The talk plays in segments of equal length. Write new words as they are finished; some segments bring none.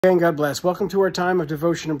And God bless. Welcome to our time of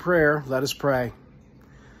devotion and prayer. Let us pray.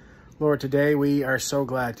 Lord, today we are so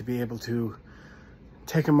glad to be able to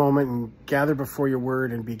take a moment and gather before your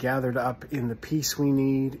word and be gathered up in the peace we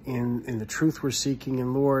need, in the truth we're seeking.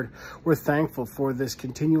 And Lord, we're thankful for this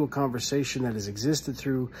continual conversation that has existed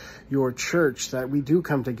through your church, that we do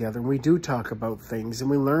come together and we do talk about things and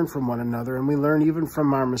we learn from one another and we learn even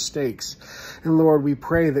from our mistakes. And Lord, we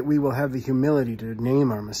pray that we will have the humility to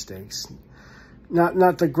name our mistakes.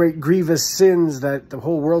 Not the great grievous sins that the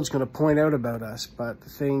whole world's going to point out about us, but the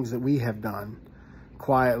things that we have done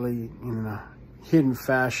quietly in a hidden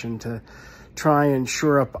fashion to try and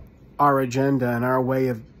shore up our agenda and our way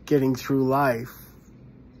of getting through life.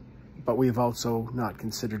 But we've also not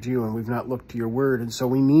considered you, and we've not looked to your word. And so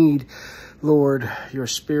we need, Lord, your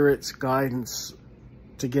Spirit's guidance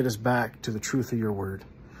to get us back to the truth of your word,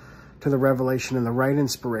 to the revelation and the right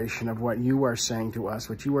inspiration of what you are saying to us,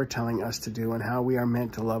 what you are telling us to do, and how we are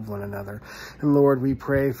meant to love one another. And Lord, we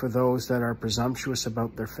pray for those that are presumptuous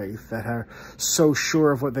about their faith, that are so sure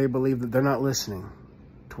of what they believe that they're not listening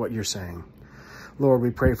to what you're saying. Lord,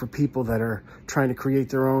 we pray for people that are trying to create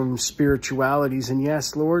their own spiritualities. And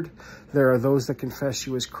yes, Lord, there are those that confess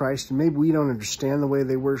you as Christ. And maybe we don't understand the way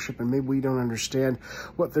they worship, and maybe we don't understand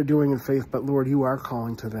what they're doing in faith. But Lord, you are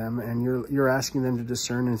calling to them, and you're asking them to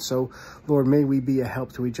discern. And so, Lord, may we be a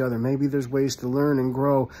help to each other. Maybe there's ways to learn and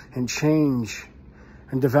grow and change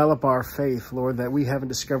and develop our faith, Lord, that we haven't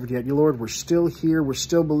discovered yet. Lord, we're still here. We're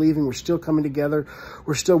still believing. We're still coming together.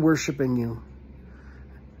 We're still worshiping you.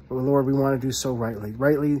 Well, Lord, we want to do so rightly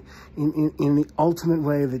in the ultimate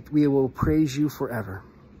way that we will praise you forever.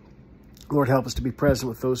 Lord, help us to be present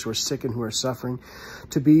with those who are sick and who are suffering,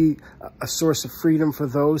 to be a source of freedom for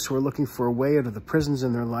those who are looking for a way out of the prisons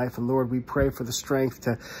in their life. And Lord, we pray for the strength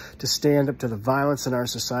to stand up to the violence in our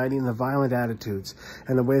society and the violent attitudes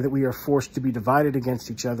and the way that we are forced to be divided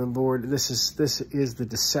against each other. Lord, this is the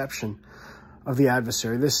deception of the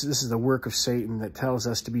adversary. This is the work of Satan that tells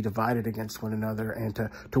us to be divided against one another and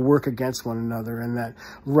to work against one another, and that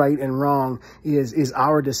right and wrong is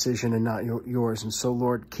our decision and not yours. And so,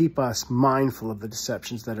 Lord, keep us mindful of the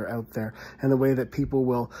deceptions that are out there and the way that people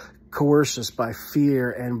will coerce us by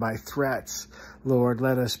fear and by threats. Lord,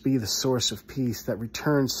 let us be the source of peace that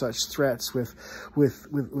returns such threats with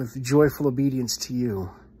joyful obedience to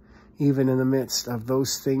you, even in the midst of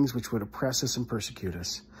those things which would oppress us and persecute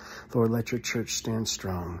us. Lord, let your church stand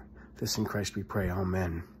strong. This in Christ we pray.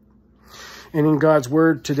 Amen. And in God's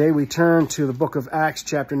word today, we turn to the book of Acts,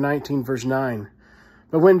 chapter 19, verse 9.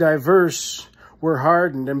 But when diverse were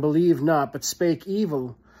hardened and believed not, but spake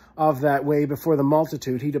evil of that way before the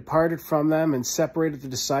multitude, he departed from them and separated the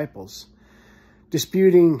disciples,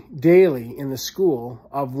 disputing daily in the school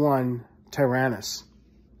of one Tyrannus.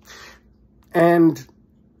 And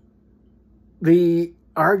the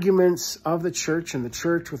arguments of the church, and the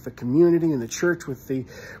church with the community, and the church with the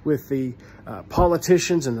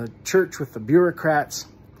politicians, and the church with the bureaucrats.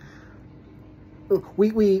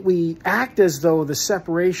 We act as though the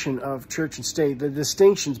separation of church and state, the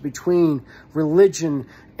distinctions between religion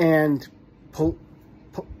and the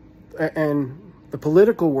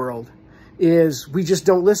political world, is we just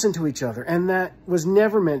don't listen to each other. And that was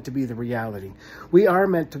never meant to be the reality. We are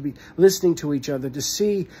meant to be listening to each other, to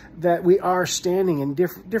see that we are standing in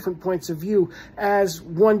different points of view, as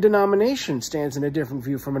one denomination stands in a different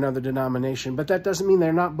view from another denomination. But that doesn't mean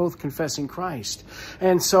they're not both confessing Christ.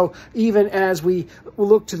 And so even as we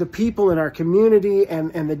look to the people in our community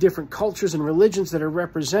and the different cultures and religions that are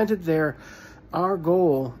represented there, our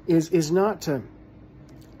goal is not to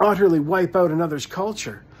utterly wipe out another's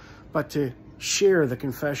culture, but to share the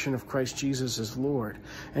confession of Christ Jesus as Lord,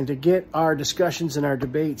 and to get our discussions and our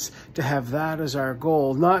debates to have that as our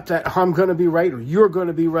goal. Not that I'm going to be right or you're going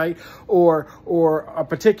to be right, or a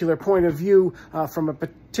particular point of view from a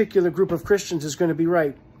particular group of Christians is going to be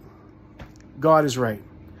right. God is right.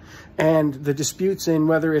 And the disputes in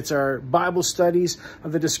whether it's our Bible studies,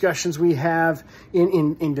 or the discussions we have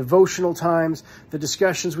in devotional times, the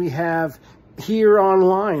discussions we have here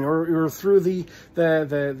online or through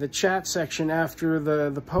the chat section after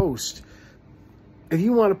the post. If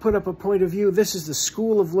you want to put up a point of view, this is the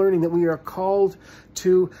school of learning that we are called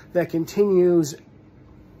to, that continues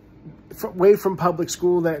away from public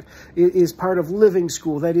school, that is part of living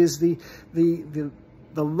school, that is the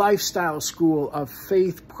lifestyle school of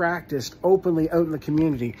faith practiced openly out in the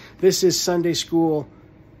community. This is Sunday school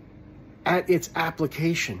at its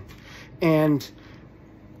application. And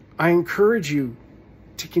I encourage you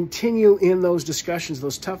to continue in those discussions,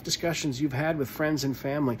 those tough discussions you've had with friends and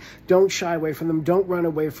family. Don't shy away from them. Don't run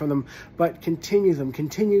away from them, but continue them.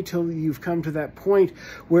 Continue till you've come to that point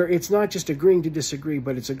where it's not just agreeing to disagree,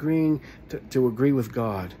 but it's agreeing to agree with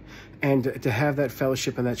God and to have that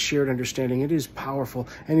fellowship and that shared understanding. It is powerful,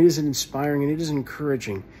 and it is inspiring, and it is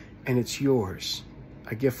encouraging, and it's yours,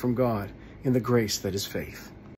 a gift from God in the grace that is faith.